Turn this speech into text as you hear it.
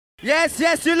Yes,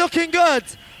 yes, you're looking good.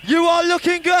 You are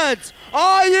looking good.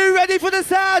 Are you ready for the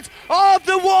sound of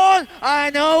the one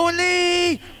and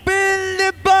only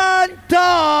Billy Bunter?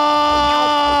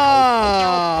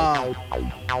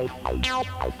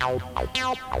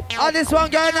 And this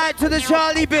one going out to the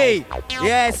Charlie B.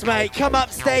 Yes, mate, come up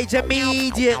stage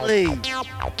immediately.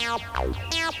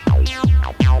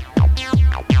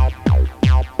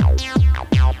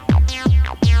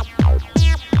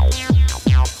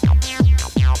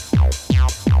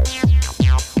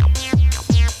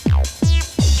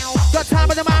 Got time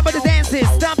with the mind with the dances.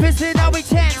 Stompin' in all we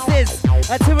chances.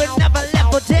 To another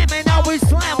level, jamming, always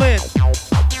slamming.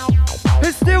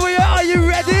 Hysteria, are you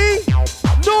ready?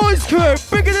 Noise crew,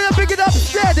 bring it up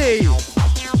steady.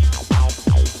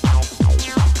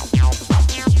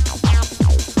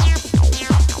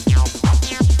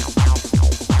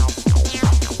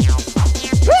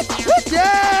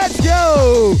 Let's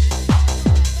go.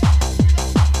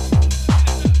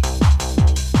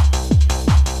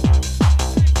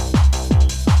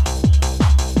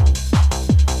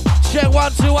 Check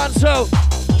 1 2 1 2.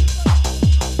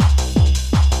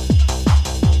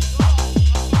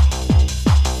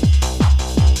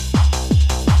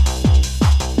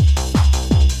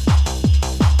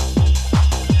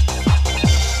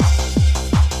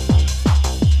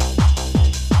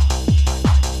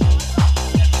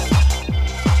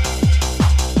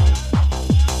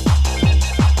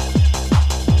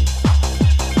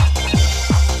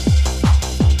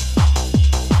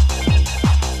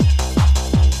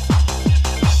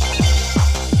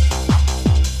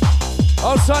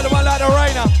 Outside of one like the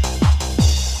Rainer.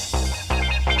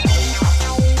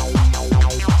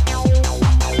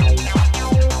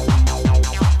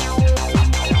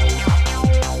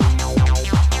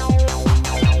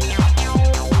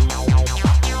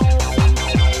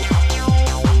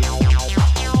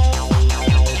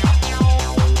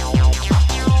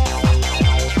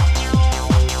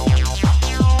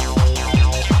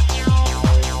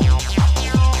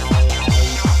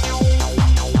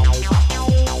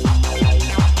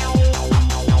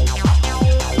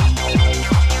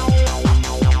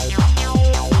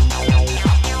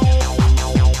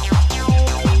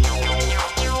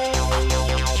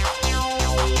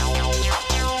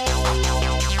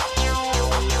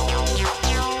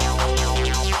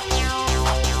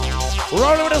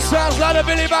 Rolling with the sounds like a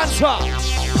Billy Bunter.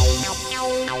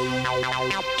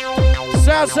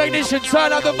 Sound technician,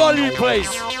 turn up the volume, please.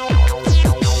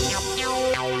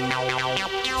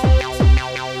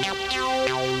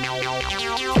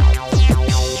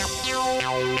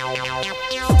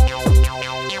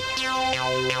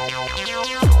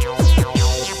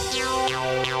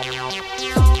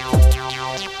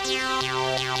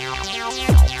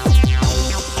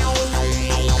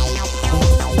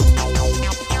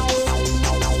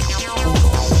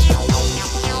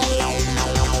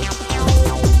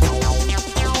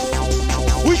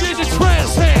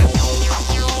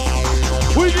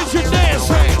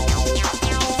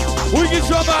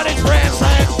 Somebody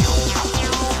prancing,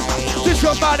 get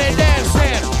your body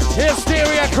dancing.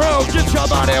 Hysteria crew, get your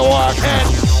body working.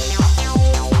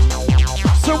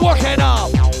 So walking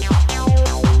up,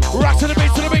 rock to the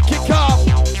beat, kick up.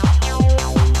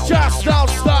 Just don't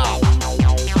stop.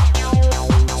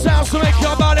 Sounds to make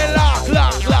your body lock,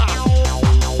 lock, lock.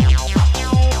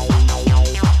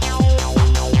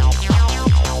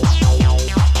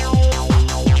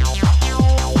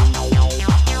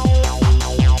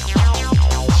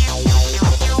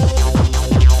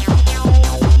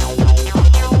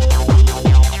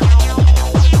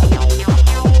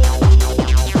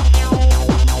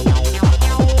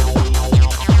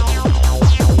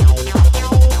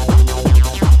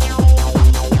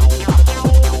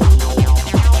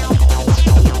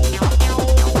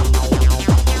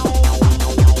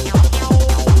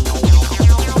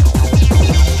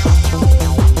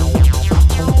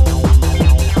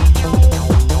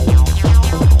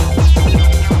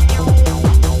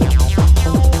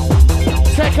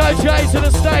 To the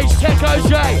stage, Tech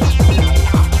OJ.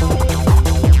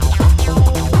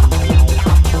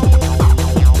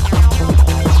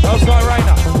 Outside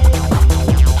Rainer.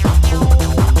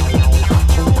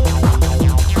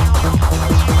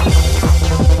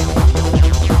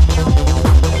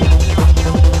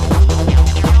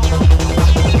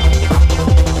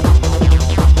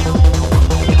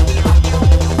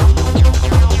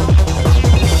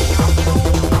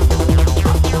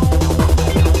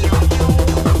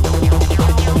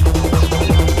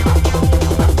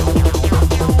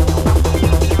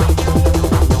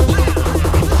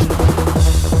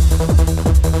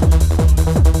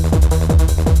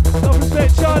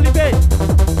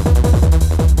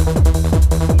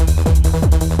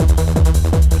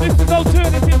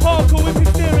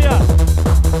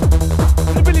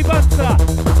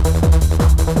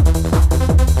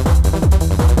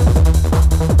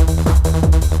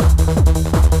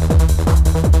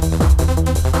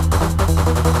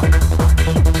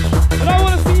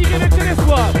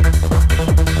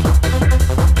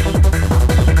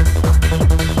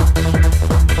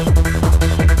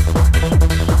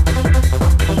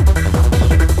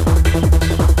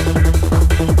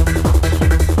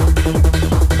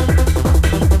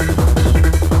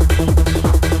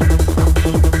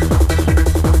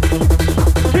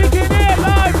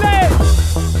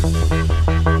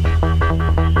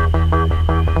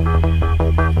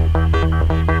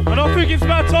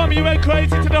 about time you went crazy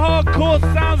to the hardcore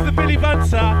sounds of Billy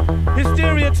Bunter.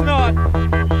 Hysteria tonight.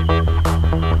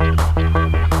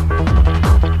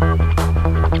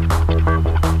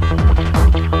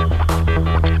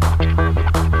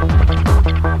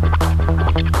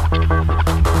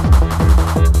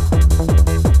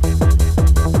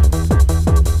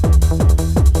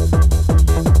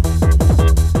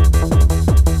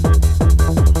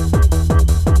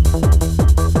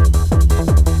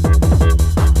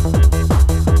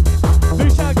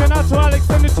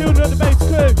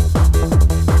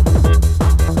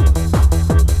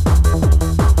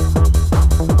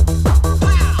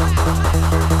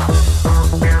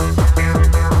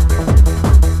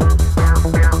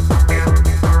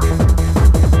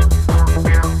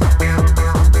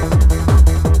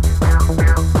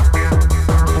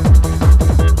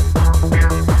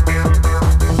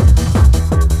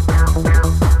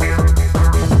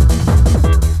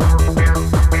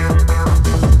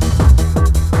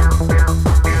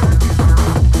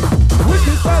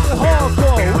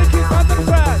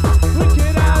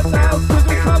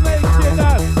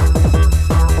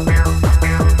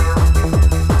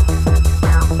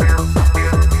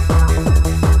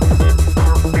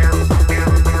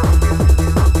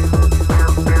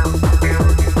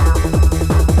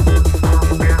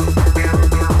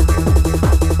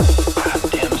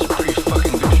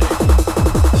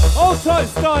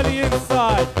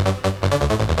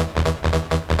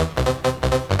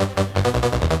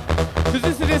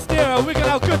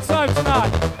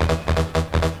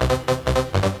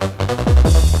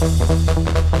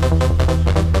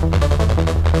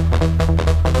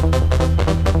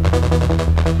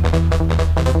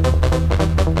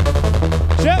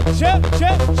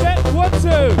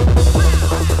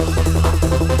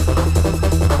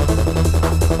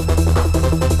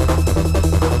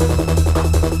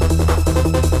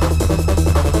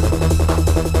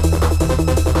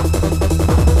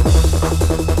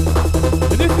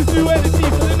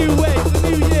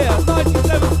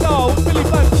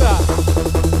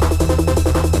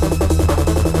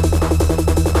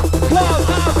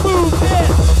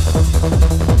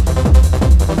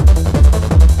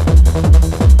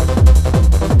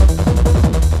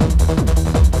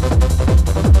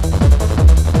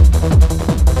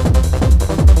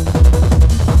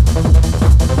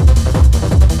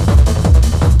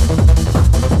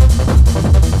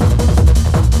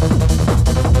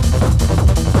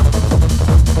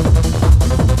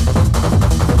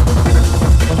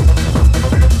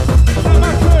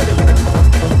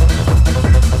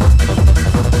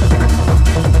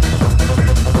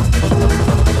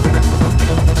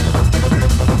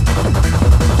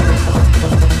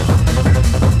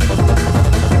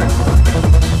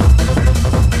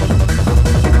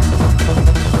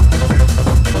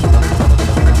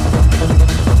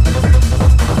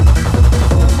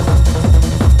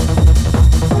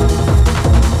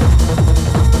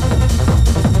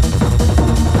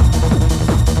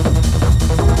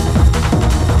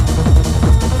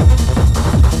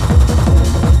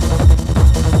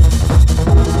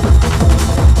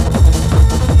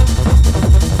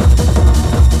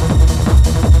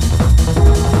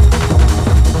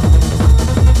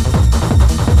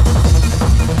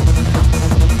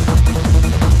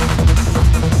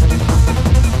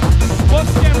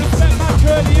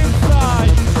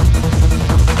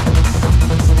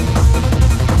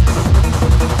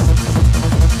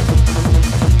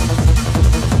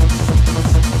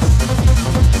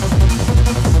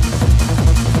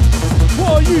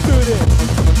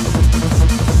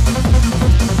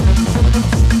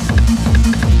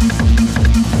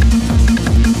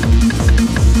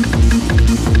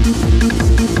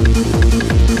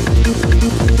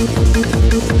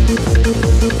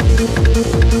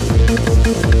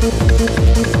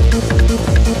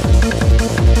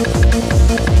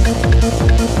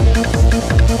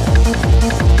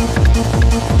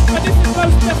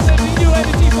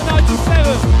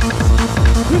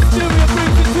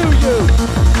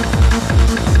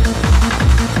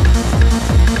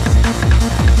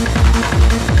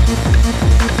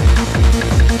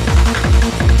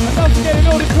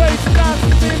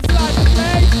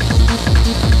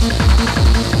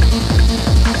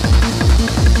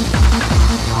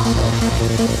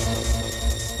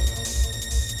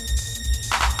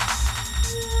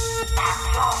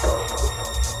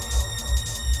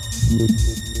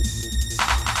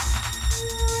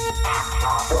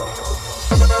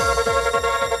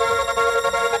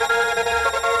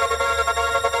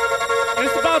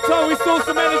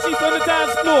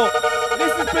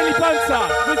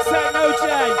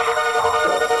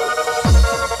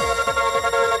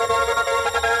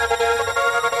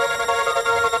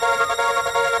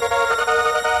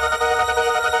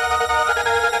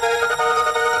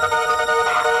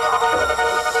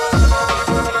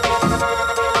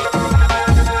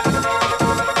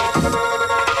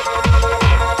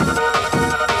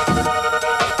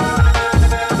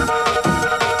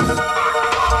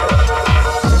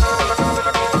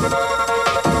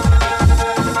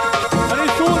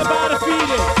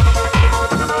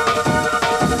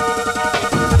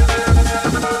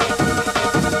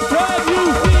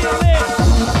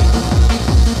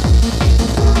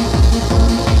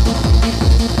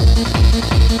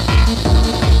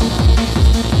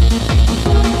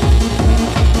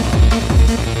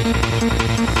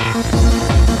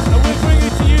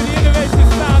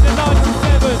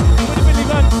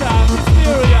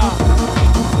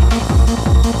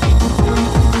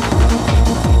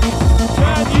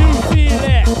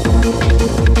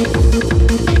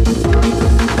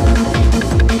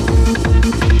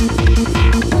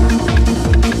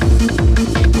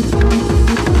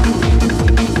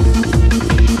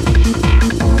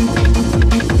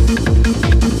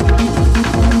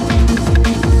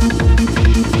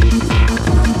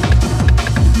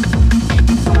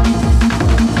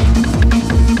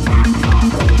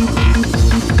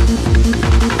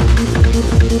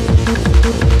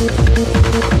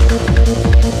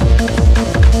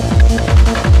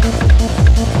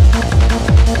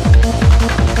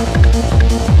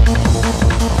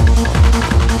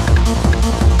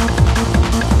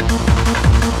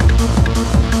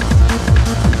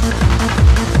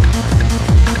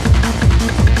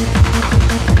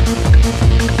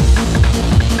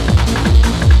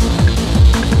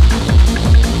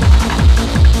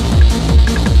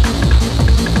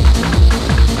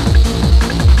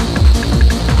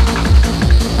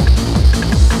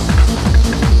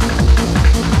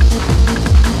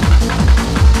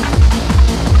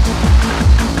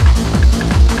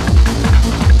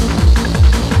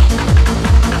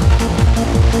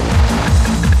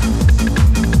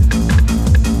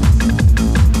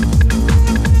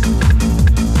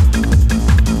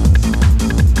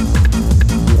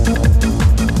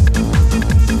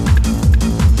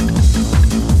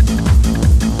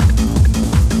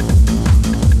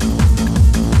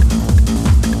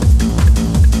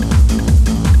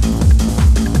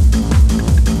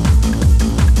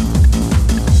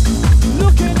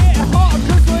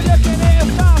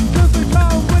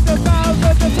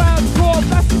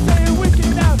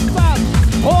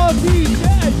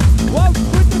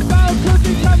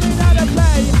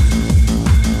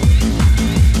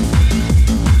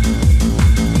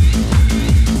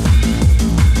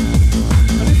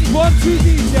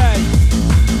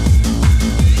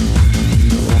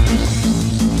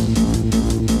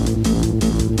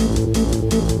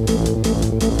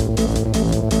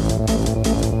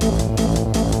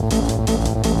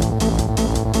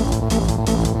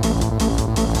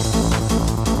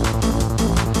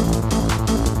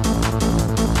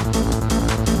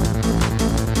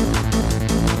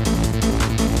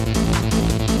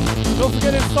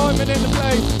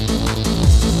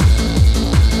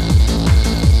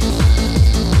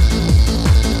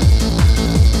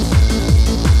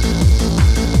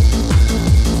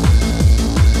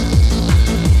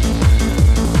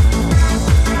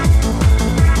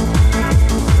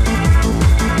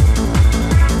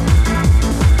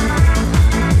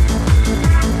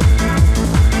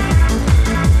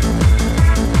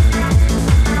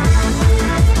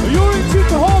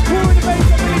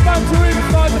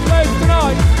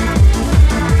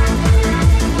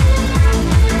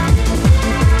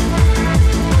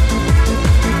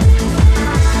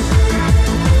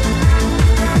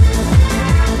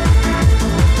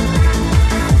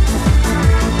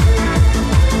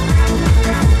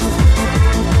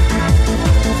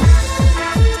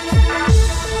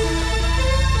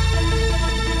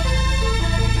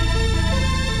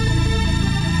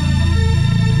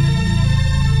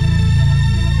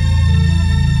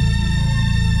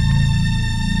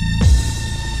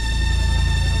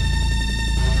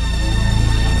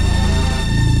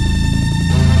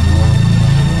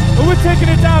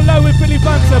 down low with Billy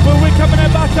Bunter, but we're coming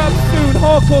back up soon,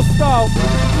 hardcore style.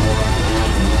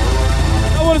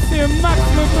 I want to see a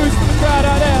maximum boost in the crowd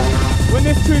out there when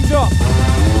this tune drops.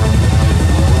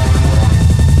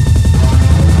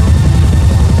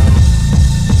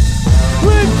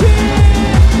 Wicked!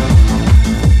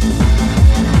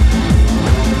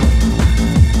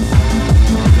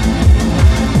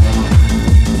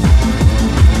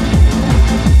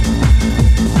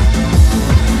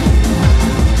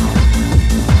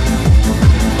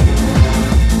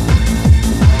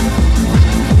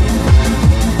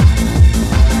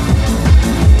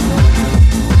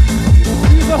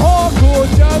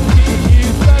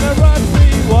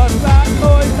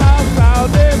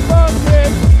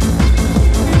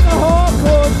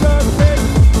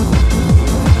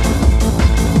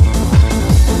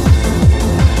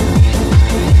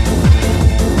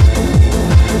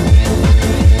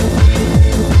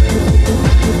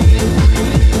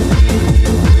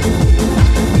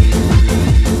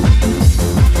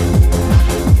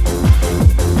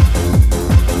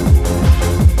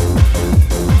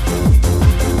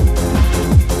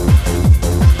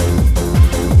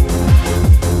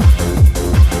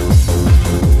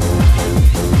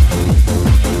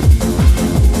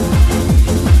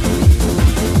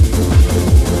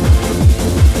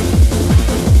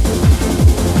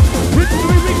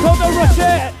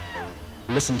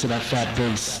 Listen to that fat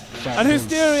bass. And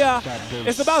Hysteria,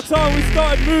 it's about time we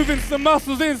started moving some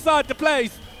muscles inside the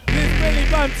place. This is Billy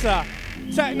Bunter,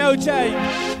 Techno J,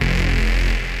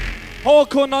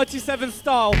 Hardcore 97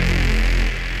 style.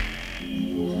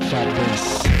 Fat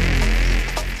bass.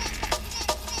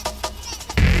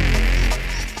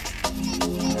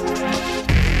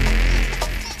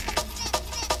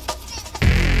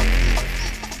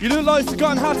 You look like you've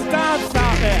forgotten how to dance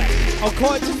out there. I'm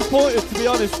quite disappointed, to be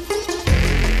honest.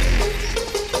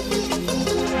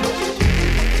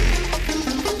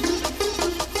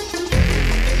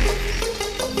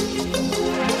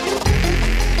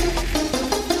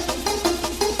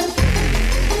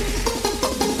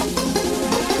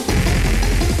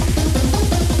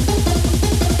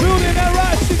 Building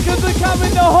Eruption because they're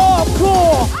coming to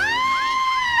hardcore.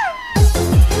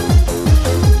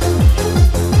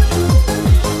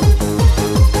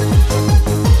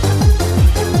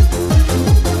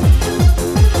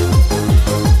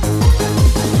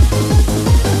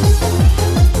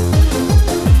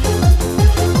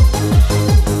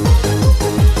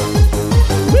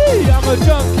 A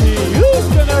junkie, who's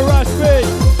gonna rush me?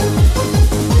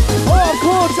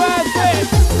 Hardcore transit.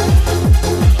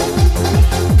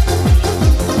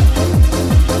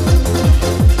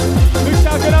 Big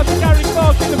shout out to Gary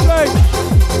Clarke in the place.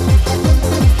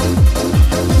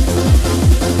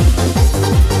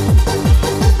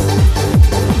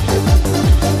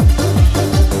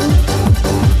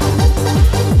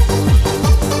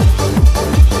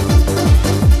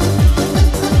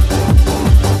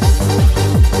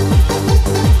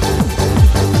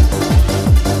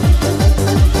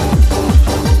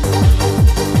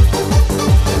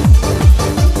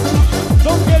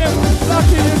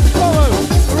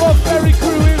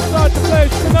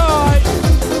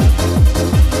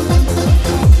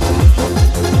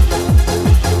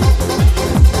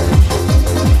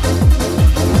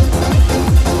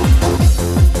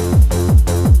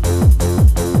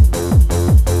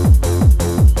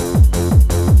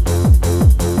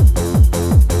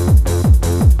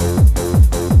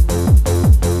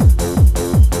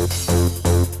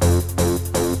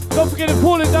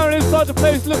 The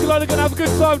place looking like they're gonna have a good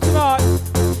time tonight.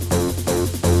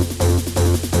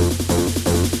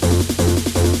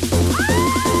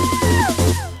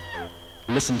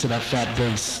 Listen to that fat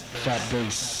bass, fat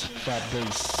bass, fat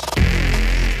bass.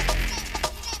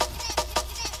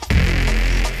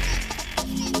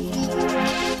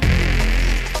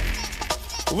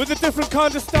 With a different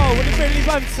kind of style, with a Billy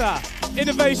Bunter,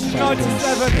 Innovation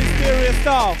 97, Hysteria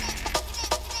style.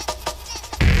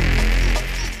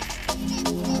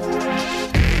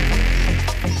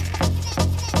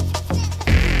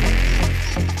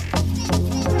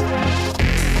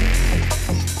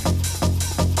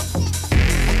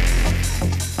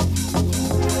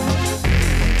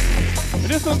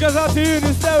 This one goes out to you,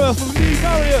 Hysteria, from New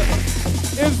Marriott,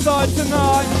 inside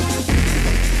tonight.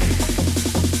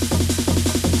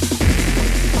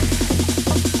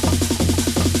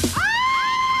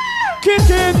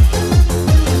 Kitchen!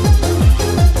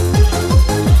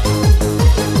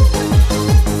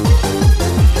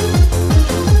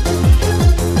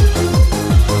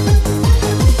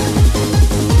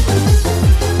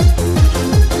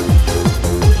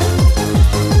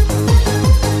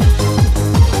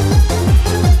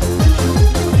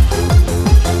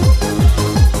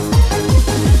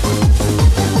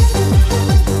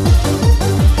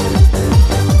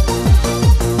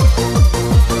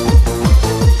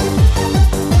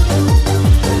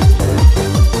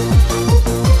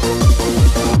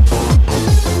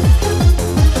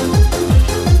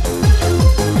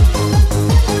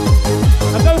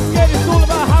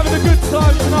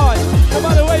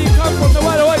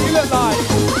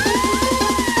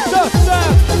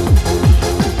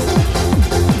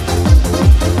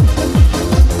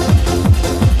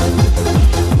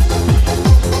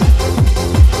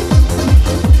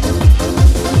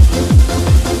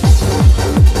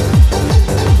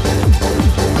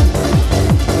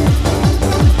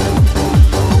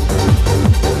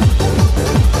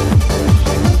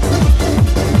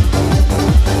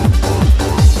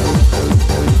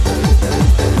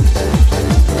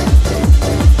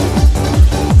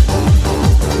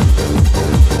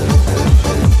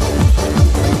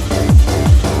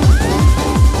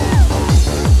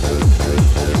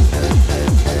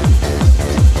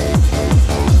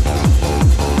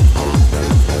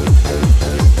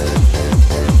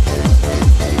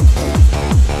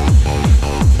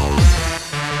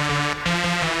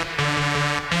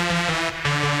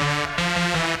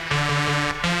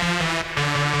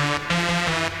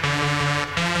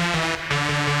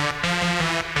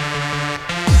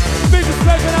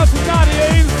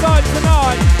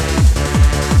 tonight.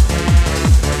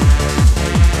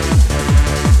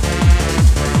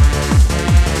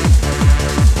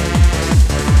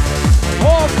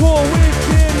 Hardcore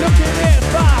wicked, looking it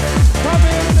fast.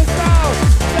 Coming in the sound,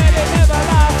 let it never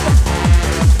last.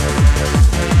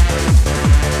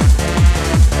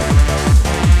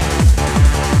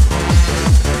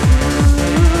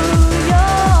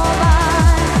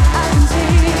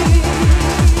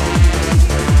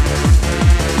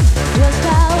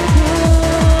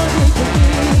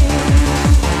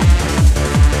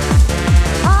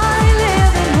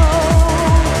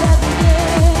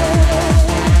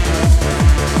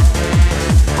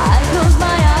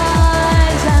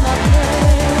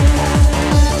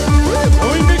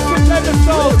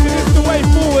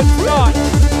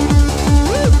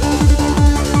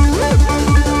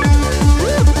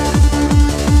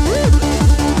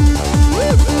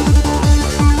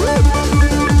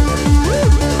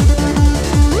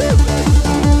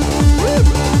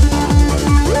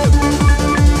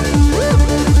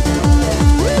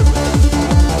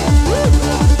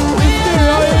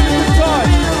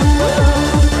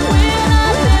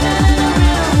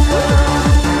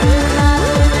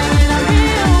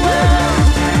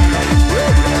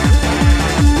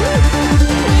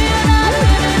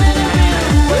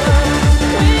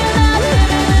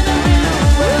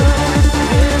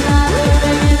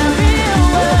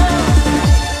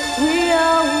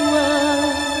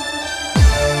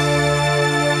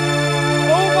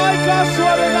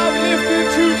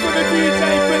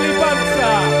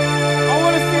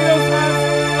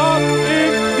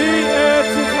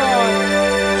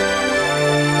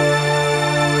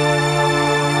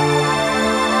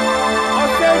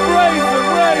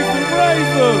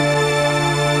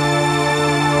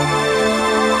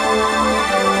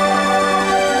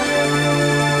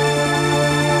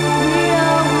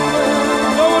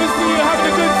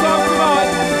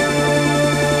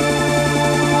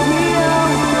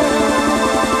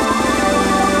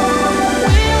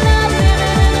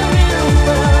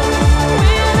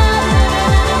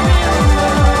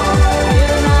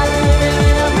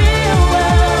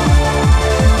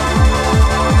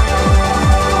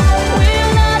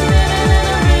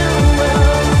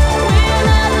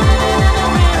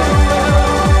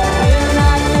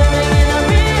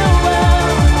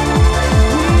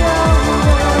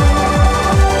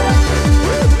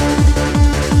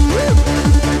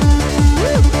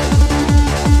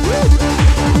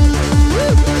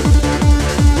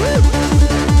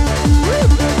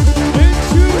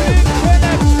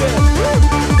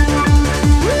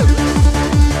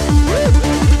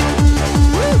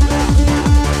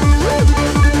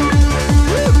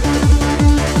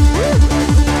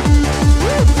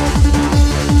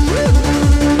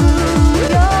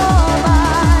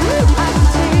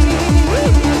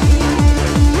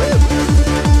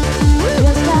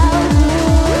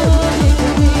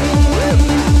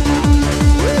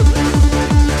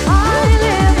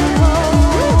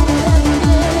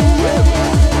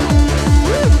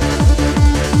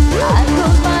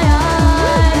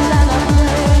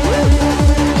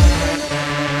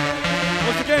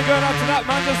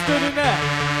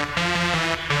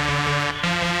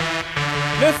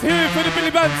 Let's hear it for the Billy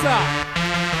Bunter.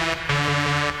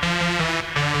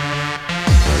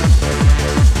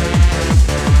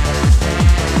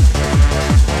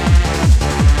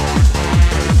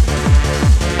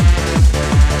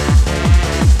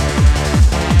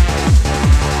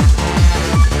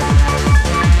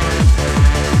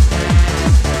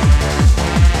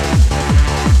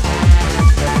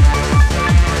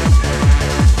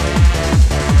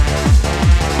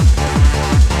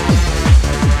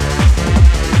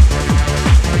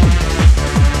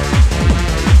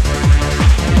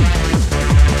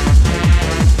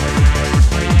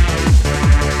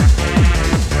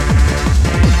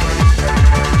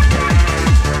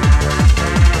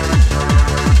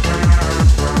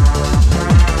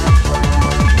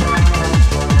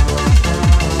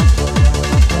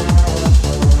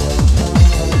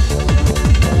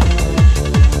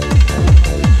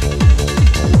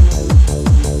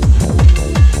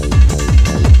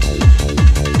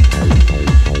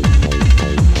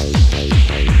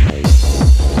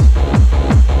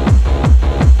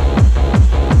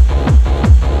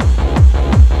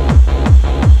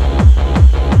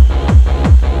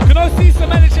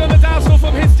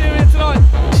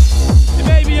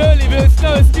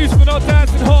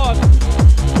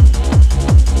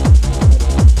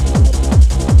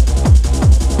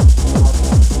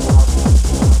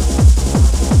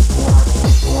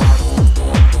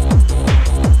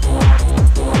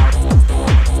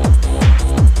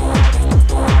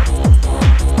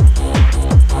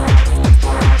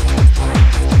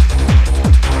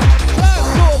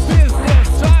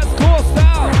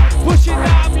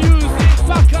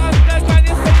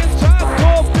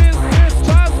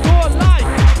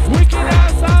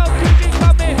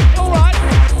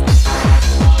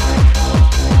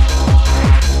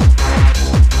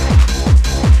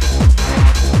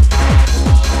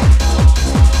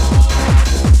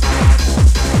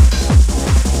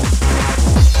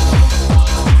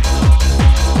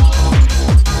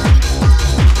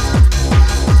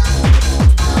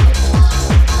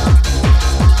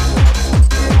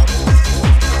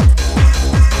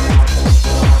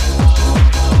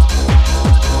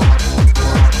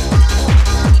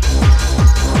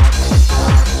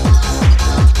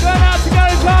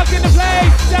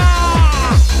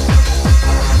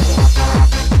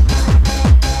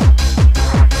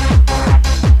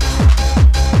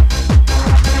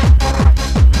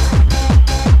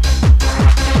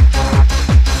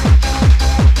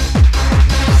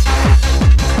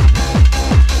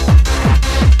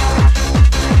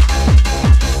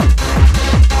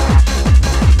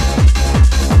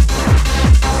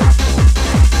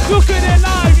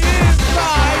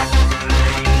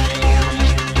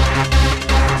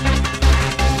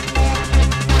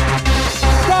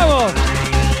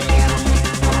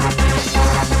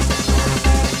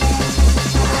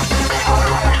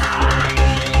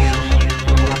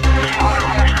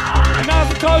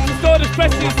 Don't just start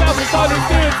expressing yourself and start doing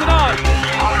it tonight.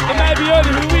 It may be early,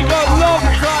 but we got long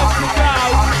time to go.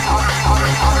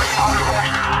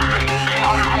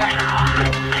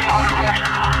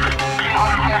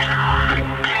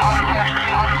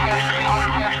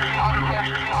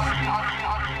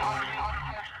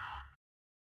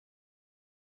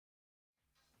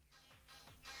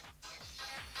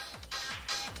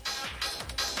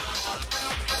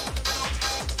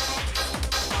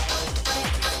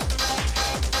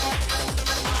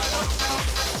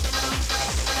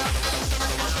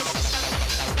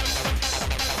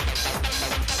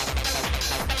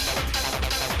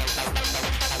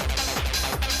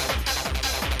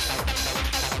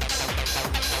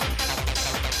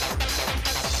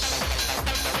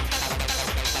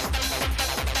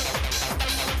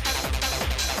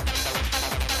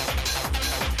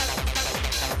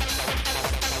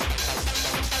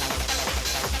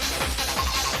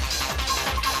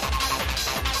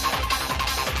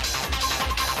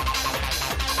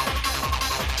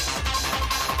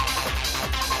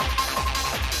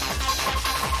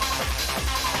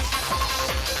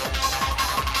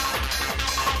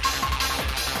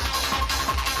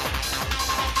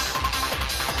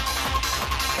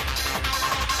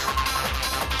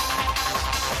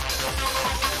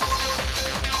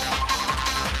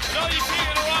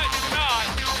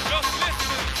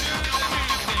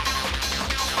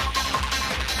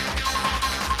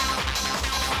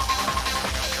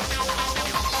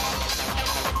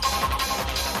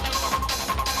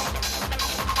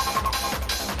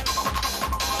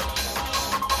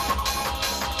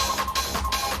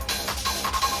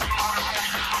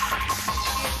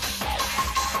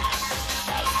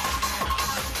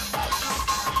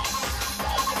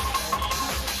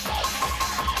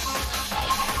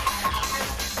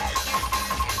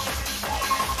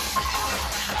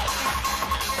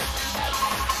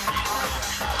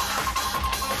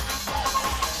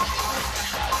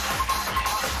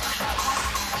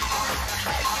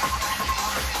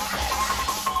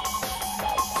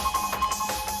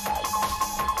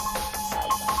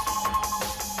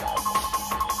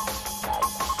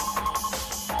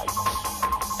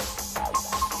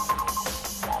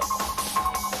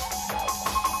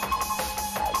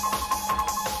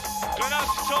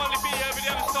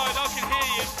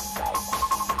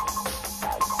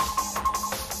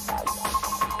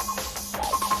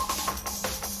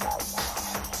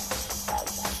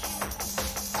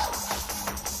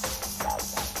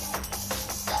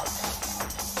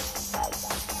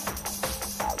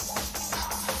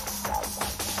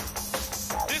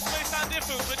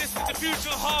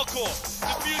 future of hardcore.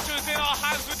 The future is in our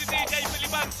hands with the DJ Billy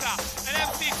Bunter and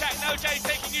MC Techno J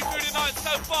taking you through the night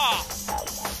so far.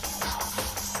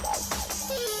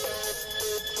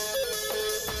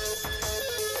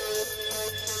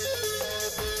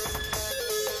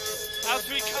 As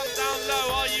we come down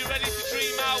low, are you ready to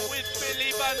dream out with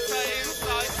Billy Bunter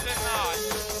inside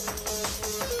tonight?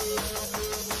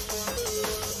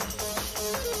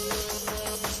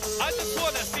 I just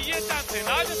want to see you dancing.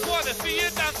 I just want to see you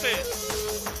dancing.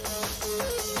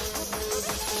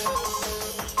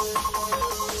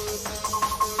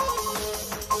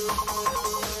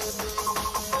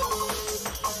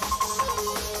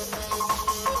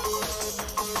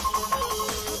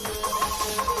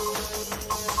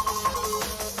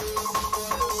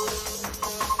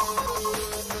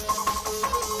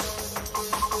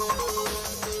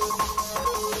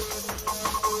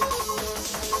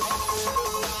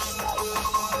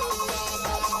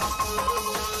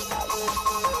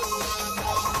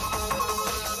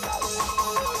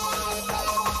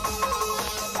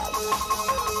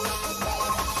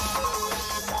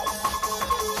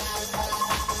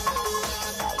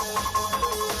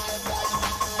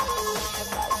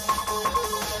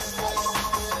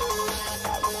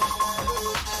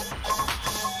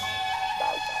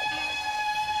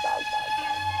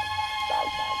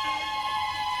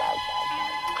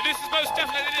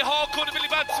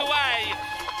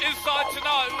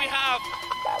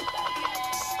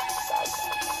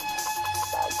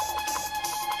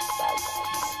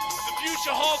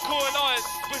 Hardcore Alliance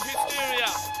with Hysteria.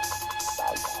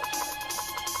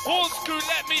 Horns crew,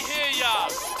 let me hear ya.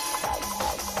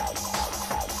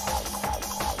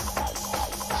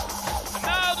 And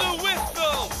now the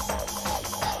whistle.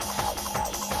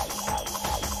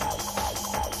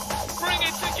 Bring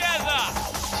it together.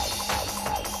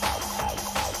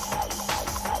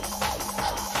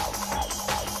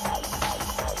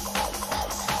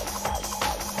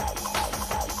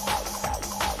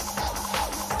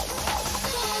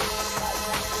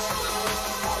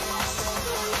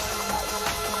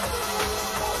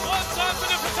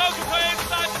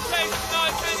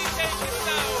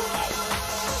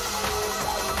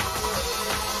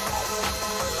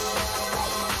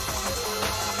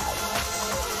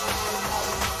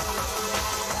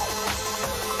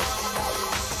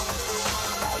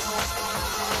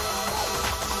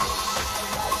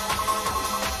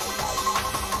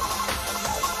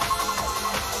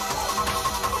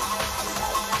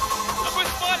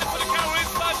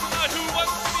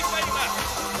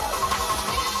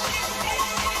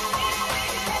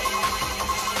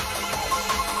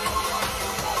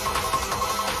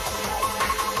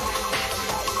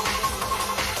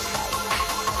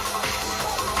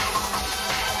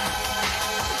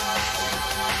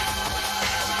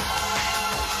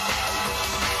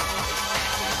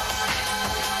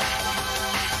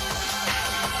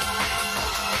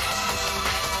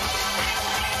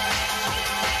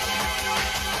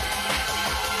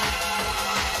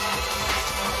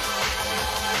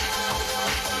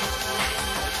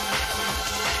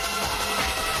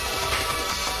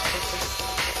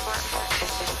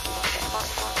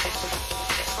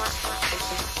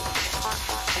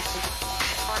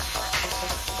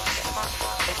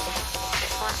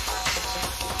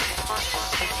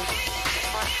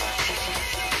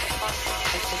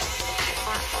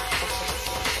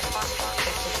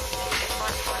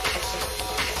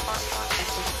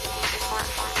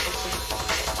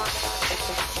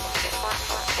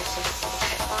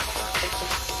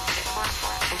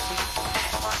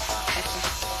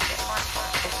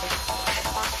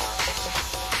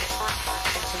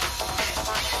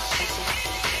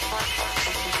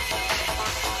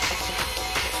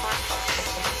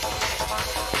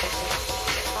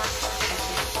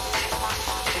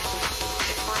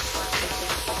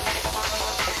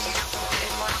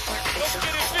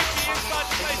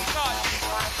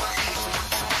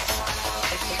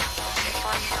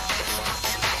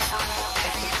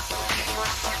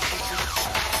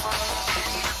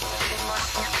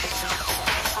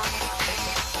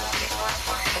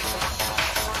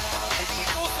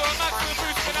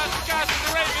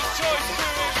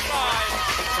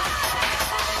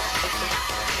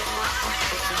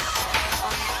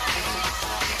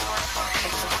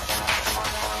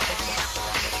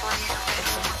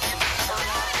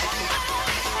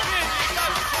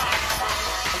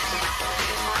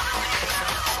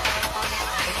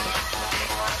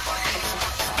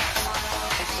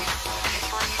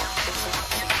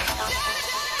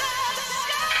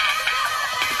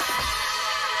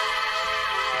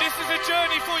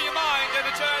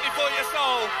 a journey for your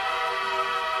soul.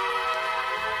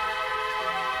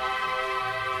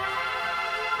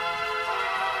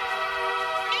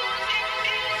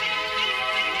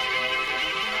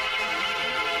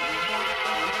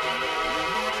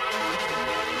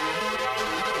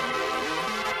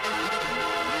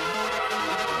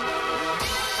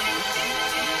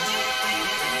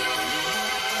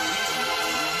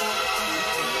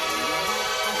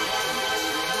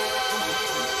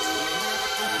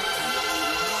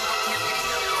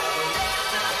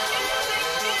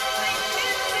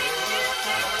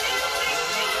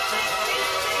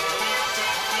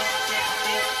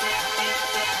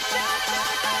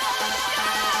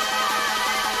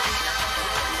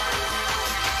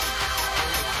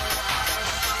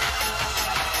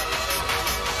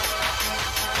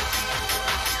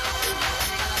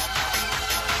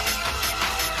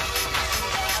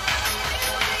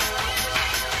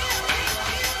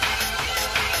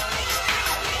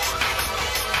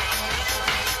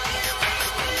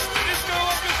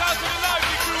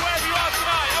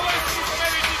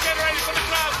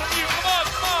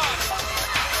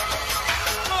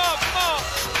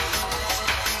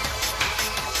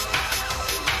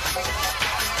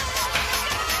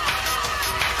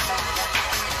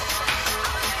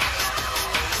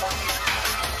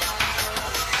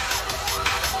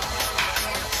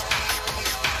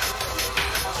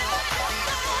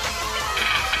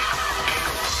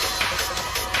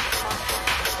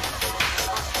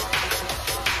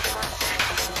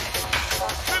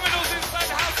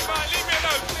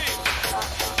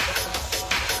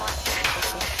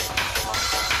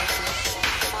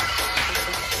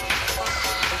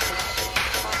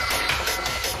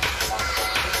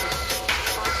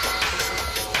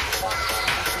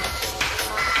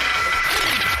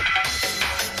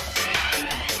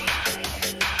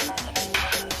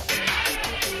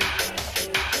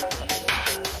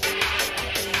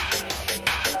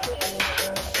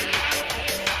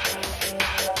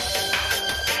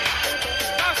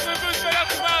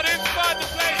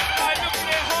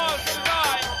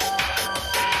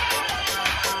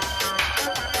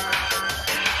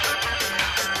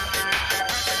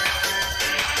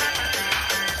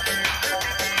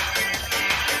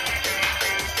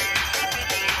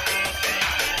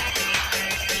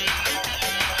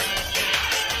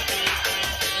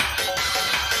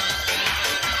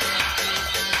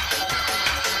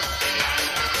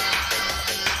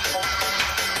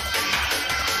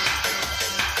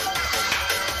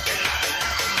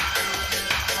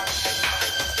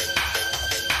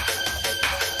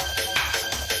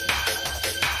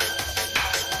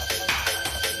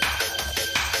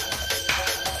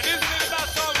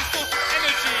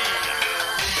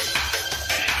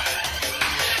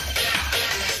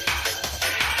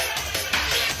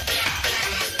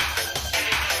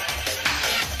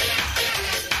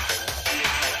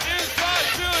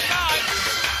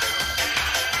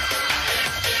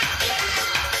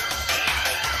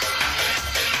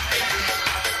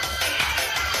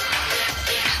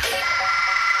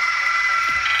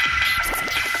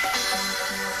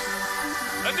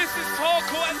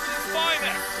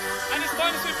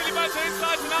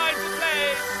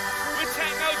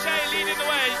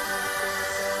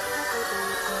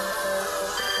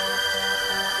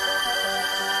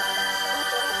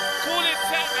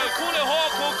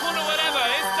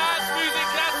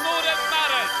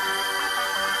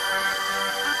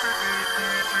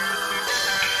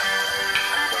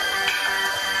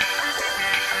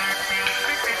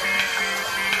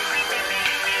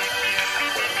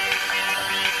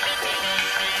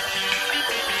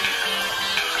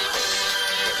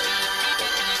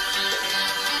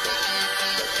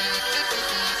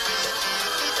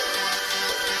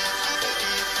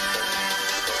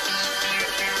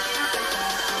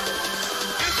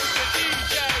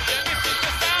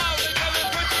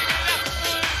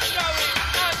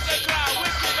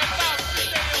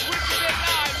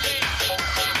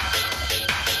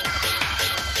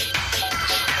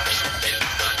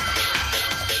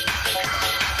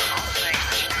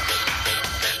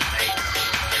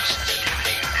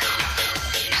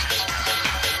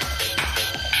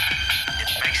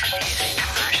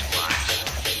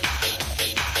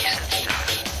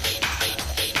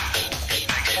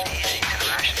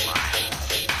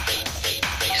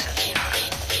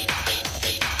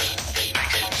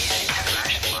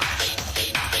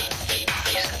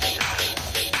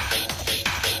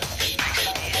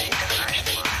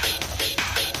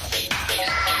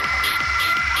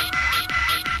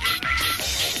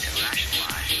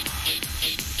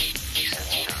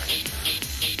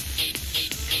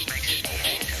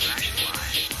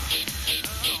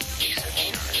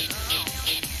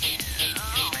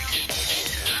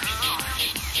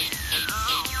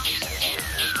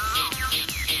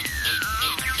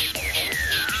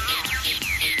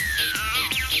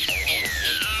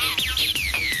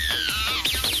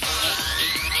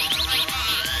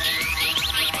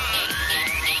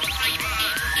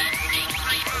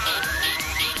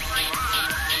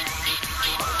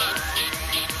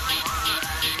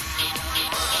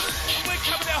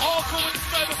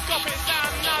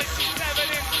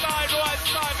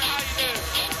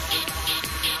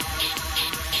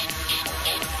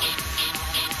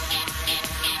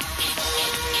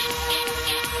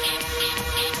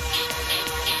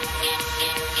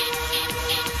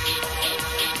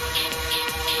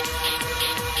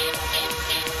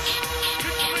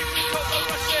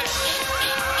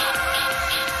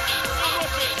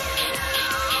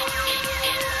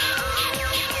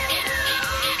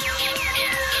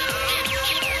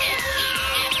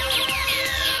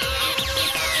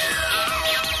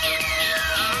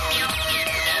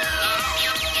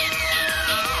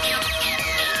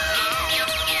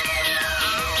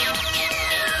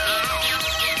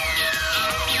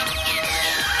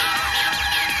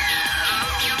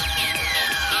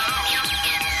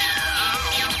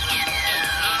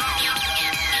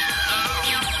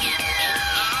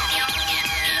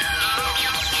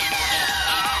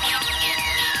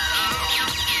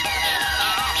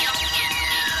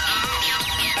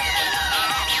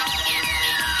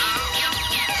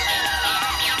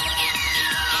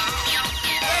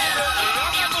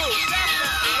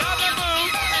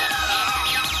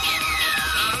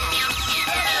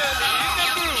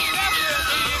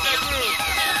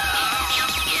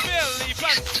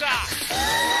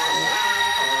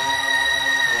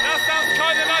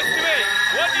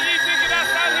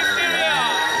 Shouts out Hysteria.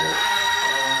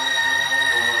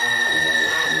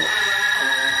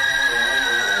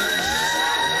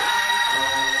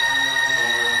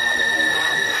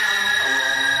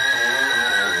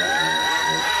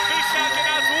 Big shout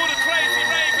out to all the crazy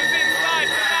ravers inside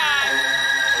tonight.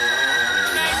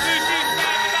 Thank you, she's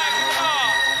standing back in the bar.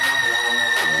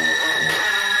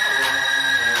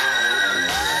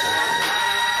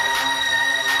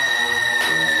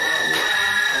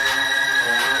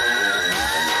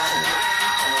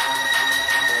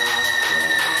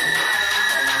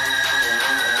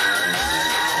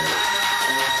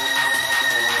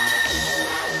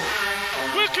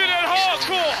 Wicked and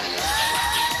hardcore.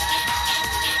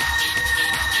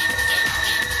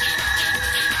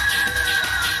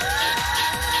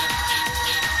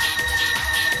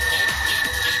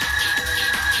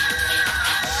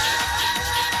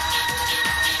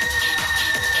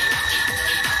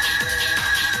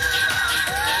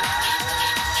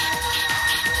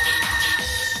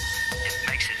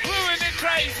 Ruining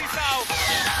crazy soul.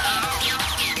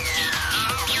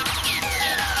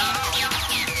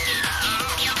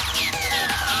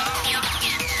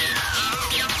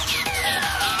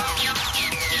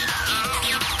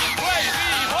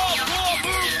 Crazy hardcore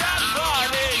move that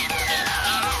body.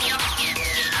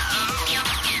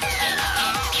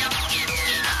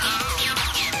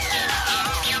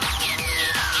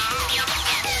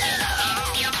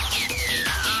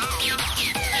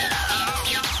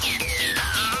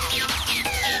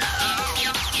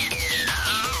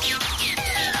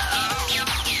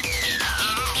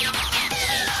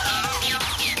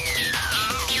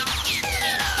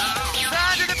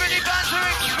 Sound of the Billy Bunter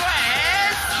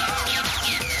Express.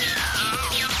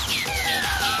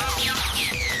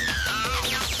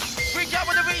 We got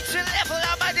with the reach and level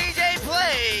out my DJ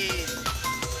plays.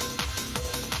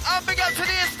 Big up to the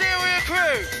Hysteria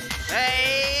crew.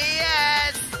 Hey,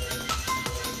 yes.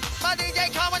 My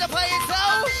DJ come with the playing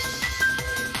soul.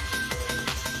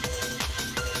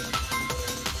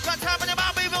 Got time for the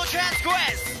man we will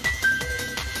transgress.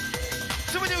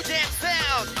 To a new damn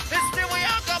sound. Hysteria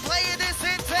gonna play this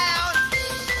in town.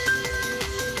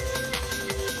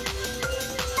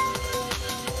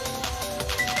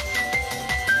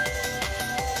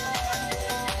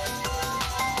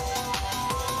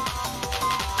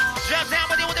 Jump down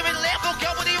with you with the level,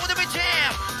 go with you with the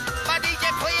jam. My DJ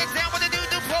play it down with the new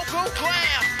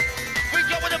program. We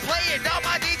go with the play it, all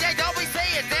my DJ don't we say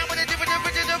it. Down with the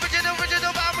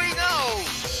original, how we know.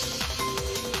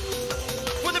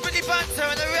 With the Billy Bunter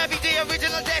and the Ravi, the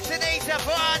original detonator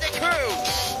for all the crew.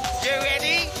 You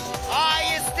ready? Are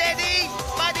you steady?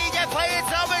 My DJ play it,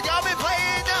 so we don't be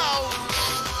playing no.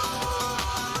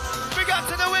 We got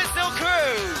to the Whistle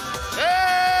crew.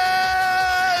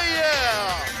 Hey,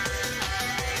 yeah.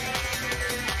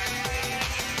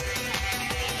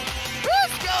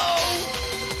 Let's go!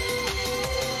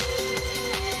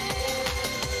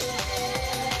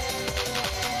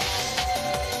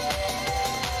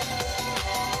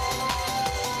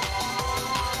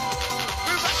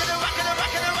 We're rocking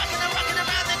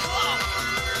around the clock.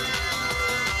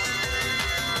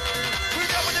 We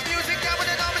go with the music, down with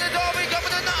the knob and the door, we go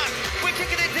with the knock. We're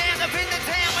kicking it down up in the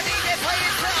town, we need that play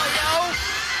it tell, yo.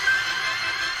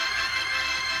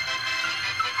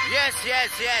 Yes, yes,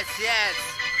 yes, yes.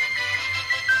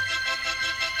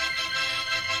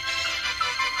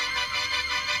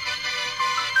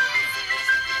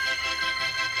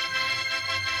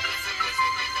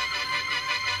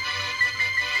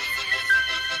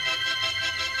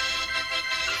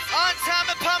 On time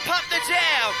and pump up the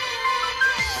jam.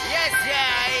 Yes,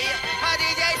 yeah. How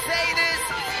DJ say this?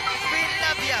 We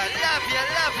love ya, love ya,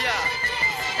 love ya.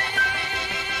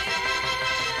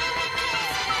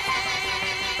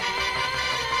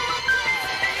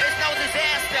 It's no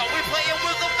disaster. We playing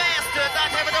with the master.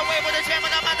 Not having a way with the jam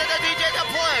and I'm under the DJ to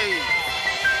play.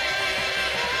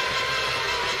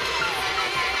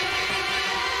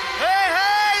 Hey,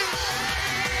 hey!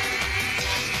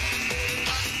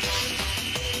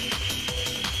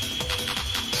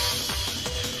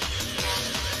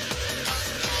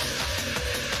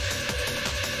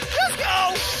 Let's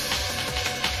go!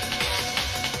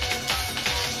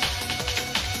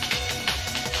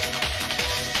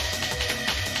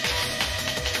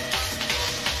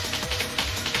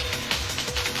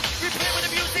 We play with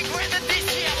the music, we're in the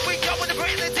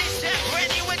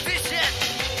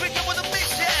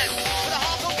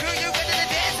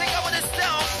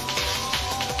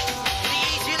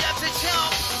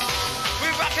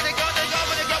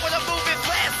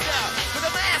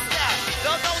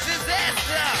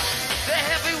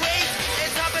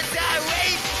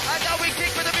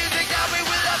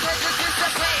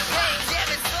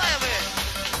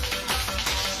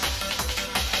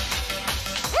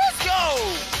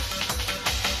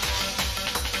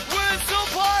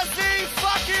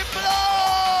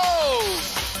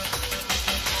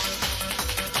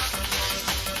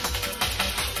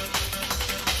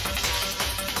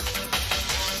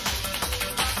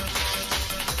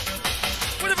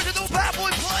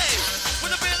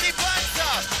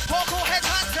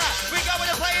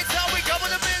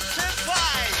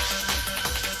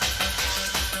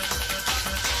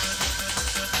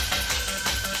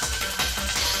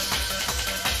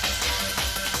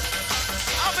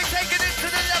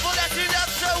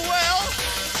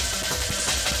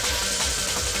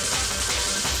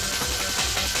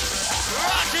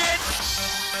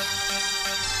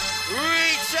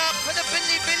for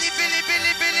the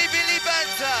Billy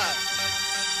Bunter.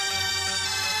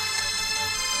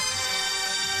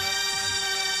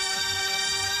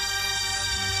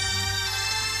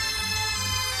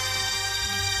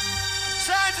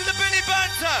 Sounds of the Billy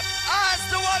Bunter. As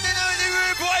the one and only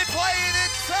rude boy playing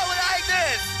it so like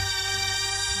this.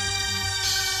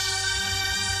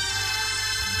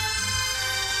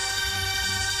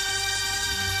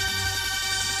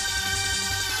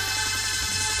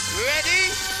 Ready?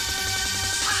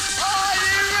 Are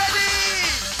you ready?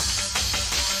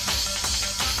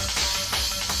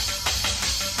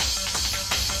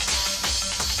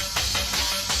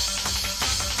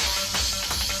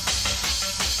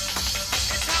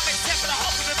 It's time except for the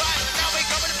hop of the vibe, and now we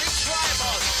go with the big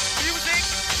tribal music.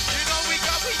 You know we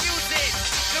use it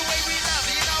the way we love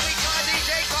it. You know we got a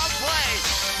DJ can't play.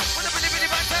 With a Billy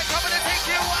Bunter coming to take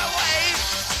you away.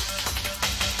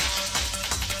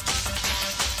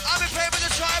 I've been playing with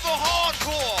the tribal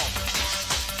hardcore.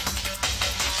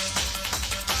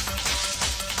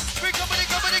 We're coming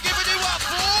to give it what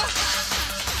for?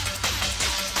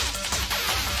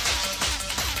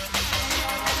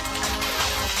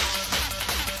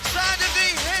 Sound of the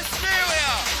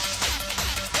Hysteria.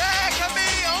 There can be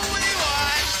only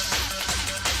one.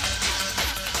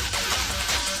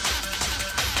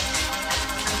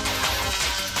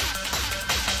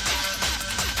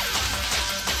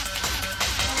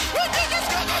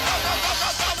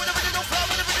 With the original flow,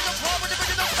 with the original flow, with the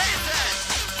original faces.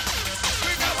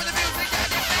 We know with the music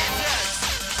and the faces.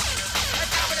 And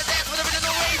now with the dance with the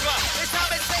original raver. It's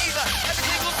time and savor, every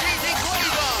single cheesy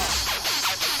quaver.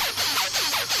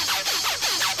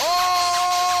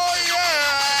 Oh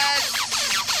yes!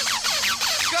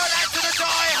 Go down to the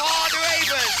die-hard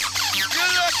Ravers.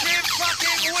 You're looking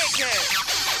fucking wicked.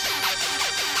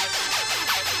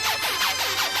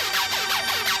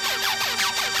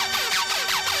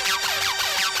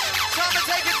 Time to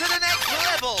take it to the next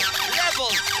level.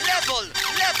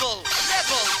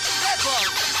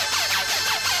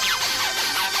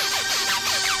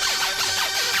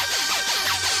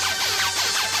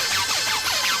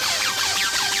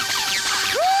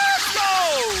 Let's go!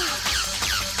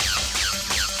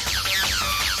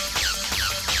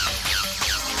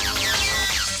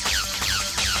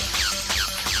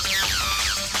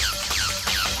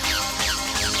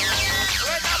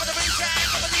 Right now with the big bang,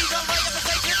 some of these are right up the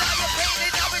station. Now you're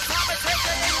painted, now it's time to take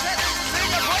it into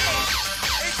your brain.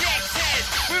 Ejected,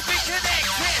 we'll be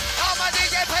connected. All my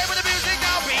DJ play with the music,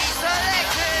 now be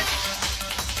selected.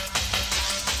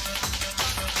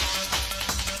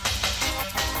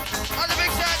 On the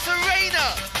big shout to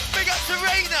Raina. Big up to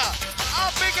Raina.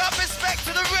 I'll big up respect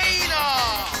to the Raina.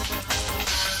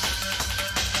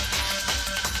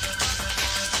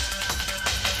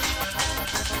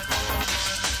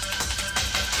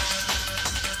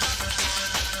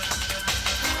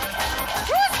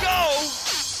 Let's go!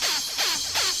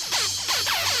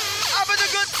 Having a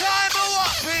good time or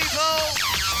what, people?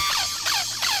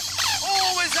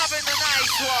 Always having a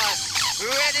nice one.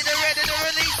 Ready to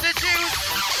release the juice.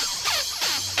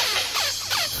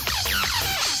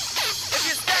 If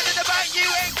you're standing about, you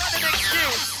ain't got an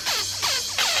excuse.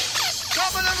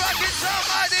 Come on and rock it, so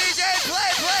my DJ,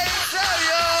 play and tell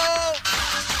you.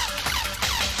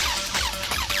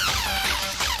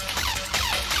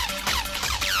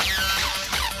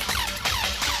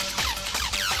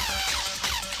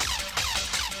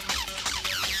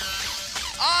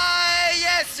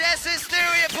 Yes,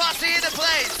 Hysteria posse in the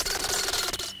place.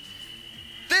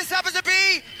 This happens to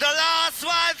be the last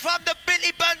one from the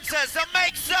Billy Bunter, so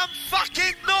make some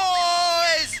fucking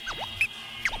noise!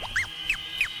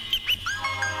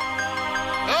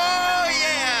 Oh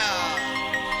yeah!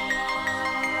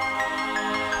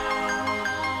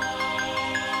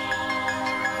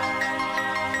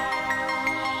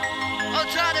 I'll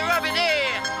try to rub it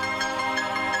in.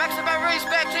 Maximum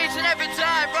respect each and every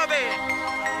time, Robbie.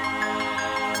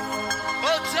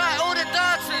 Hold tight, all the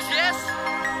dancers, yes?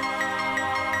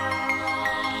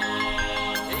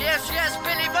 Yes,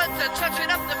 Billy Bunter, touching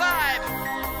up the vibe.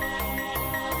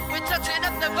 We're touching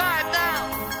up the vibe now.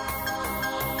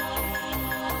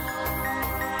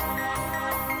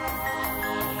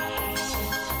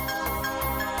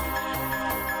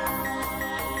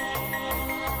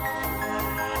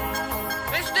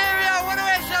 Hysteria, I want to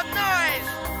make some noise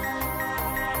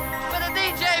for the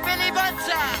DJ Billy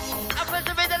Bunter. Happens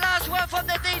to be the last one from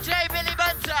the DJ Billy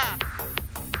Bunter.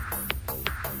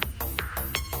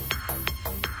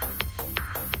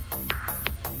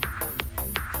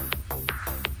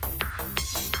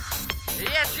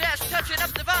 Yes, touching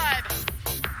up the vibe.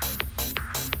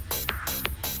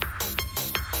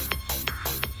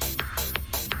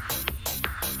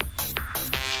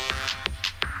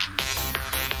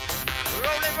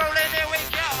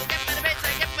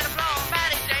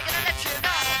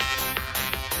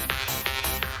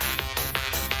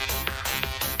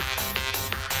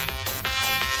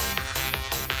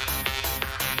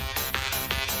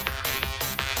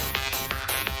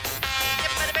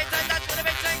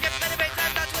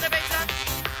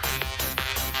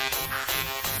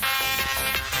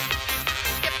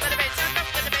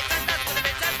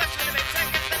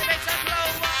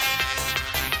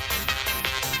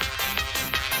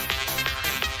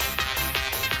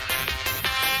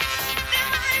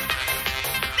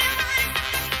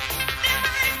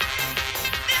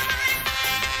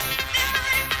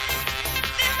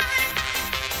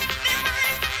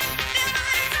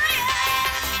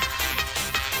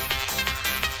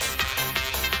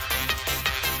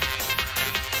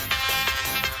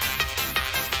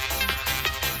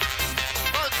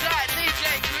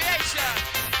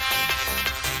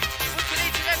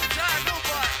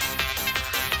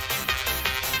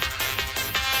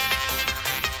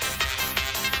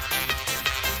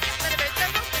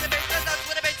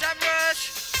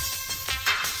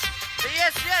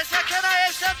 yes, can I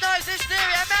hear some noise?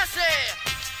 Hysteria, massive!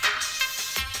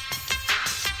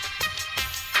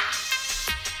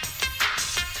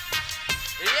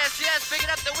 Yes, bigging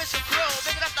up the whistle crew,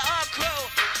 bigging up the arm crew.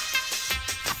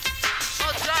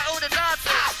 On tight, all the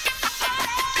dancers.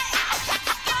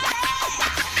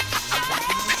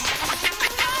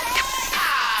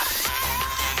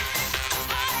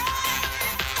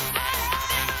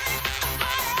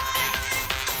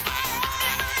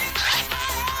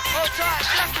 Hold tight,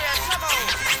 Clarke and Samo,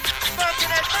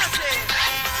 smoking and massive.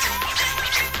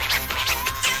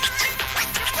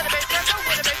 Wanna be done, don't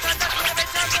wanna be done, that's wanna be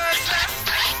done first.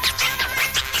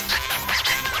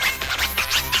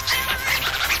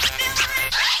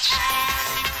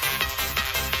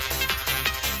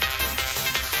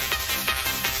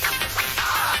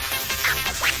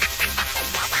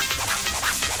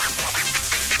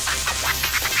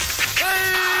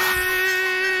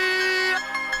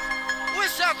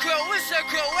 Whistle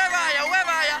crew, where are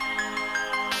you?